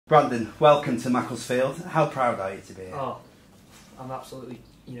Brandon, welcome to Macclesfield. How proud are you to be here? Oh, I'm absolutely,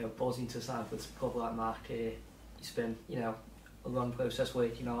 buzzing to sign with a club like Mark. It's been, a long process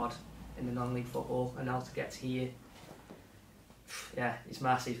working hard in the non-league football, and now to get here, yeah, it's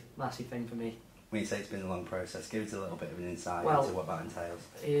massive thing for me. When you say it's been a long process, give us a little bit of an insight into what that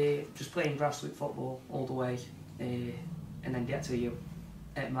entails. Just playing grassroots football all the way, and then get to you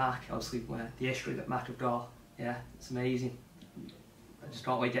at Mark, obviously, where the history that Mark have got, yeah, it's amazing. I just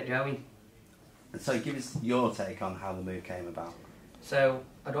can't wait to get going. And so give us your take on how the move came about. So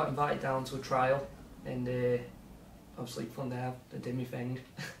I got invited down to a trial, and obviously from there I did my thing,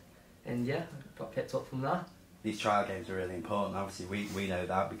 and yeah, I got picked up from there. These trial games are really important. Obviously we know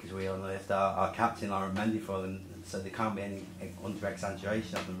that because we unearthed our captain Lauren Mendy for them, so there can't be any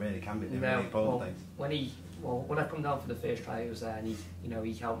under-exaggeration of them, really, can be? They're really important things. When I come down for the first trial, he was there, and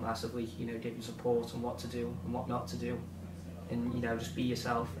he helped massively, gave me support on what to do and what not to do, and just be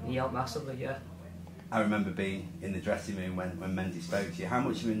yourself, and he helped massively, yeah. I remember being in the dressing room when Mendy spoke to you. How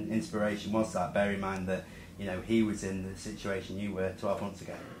much of an inspiration was that? Bear in mind that he was in the situation you were 12 months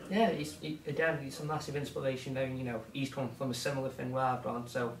ago. Yeah, he's a massive inspiration. He's come from a similar thing where I've gone,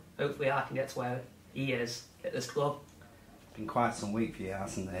 so hopefully I can get to where he is at this club. It's been quite some week for you,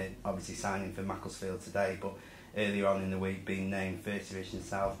 hasn't it? Obviously signing for Macclesfield today, but earlier on in the week being named First Division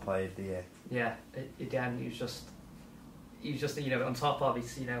South Player of the Year. Yeah, again, he was just on top of it,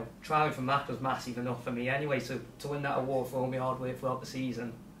 trying for Mac was massive enough for me anyway, so to win that award for all my hard work throughout the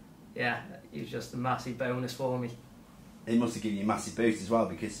season, yeah, it was just a massive bonus for me. It must have given you a massive boost as well,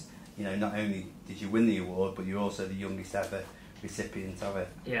 because not only did you win the award, but you're also the youngest ever recipient of it.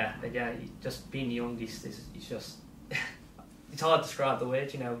 Yeah, again, just being the youngest is just it's hard to describe the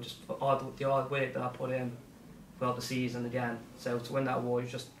words, just the hard work that I put in throughout the season again. So to win that award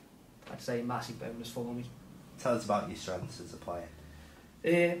is just, I'd say, a massive bonus for me. Tell us about your strengths as a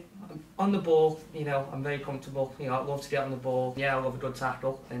player. On the ball, I'm very comfortable. I love to get on the ball. Yeah, I love a good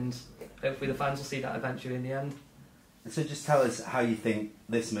tackle, and hopefully the fans will see that eventually in the end. And so just tell us how you think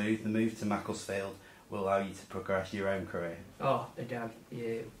this move, the move to Macclesfield, will allow you to progress your own career. Oh, again,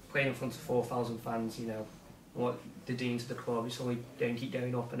 yeah, playing in front of 4,000 fans, what they're doing to the club, it's only going to keep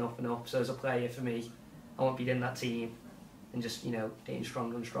going up and up and up. So as a player, for me, I want to be in that team and just, getting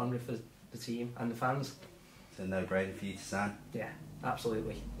stronger and stronger for the team and the fans. It's a no-brainer for you to sign. Yeah,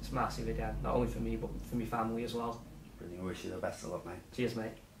 absolutely. It's massive again, not only for me, but for my family as well. Brilliant. I wish you the best of luck, mate. Cheers,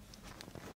 mate.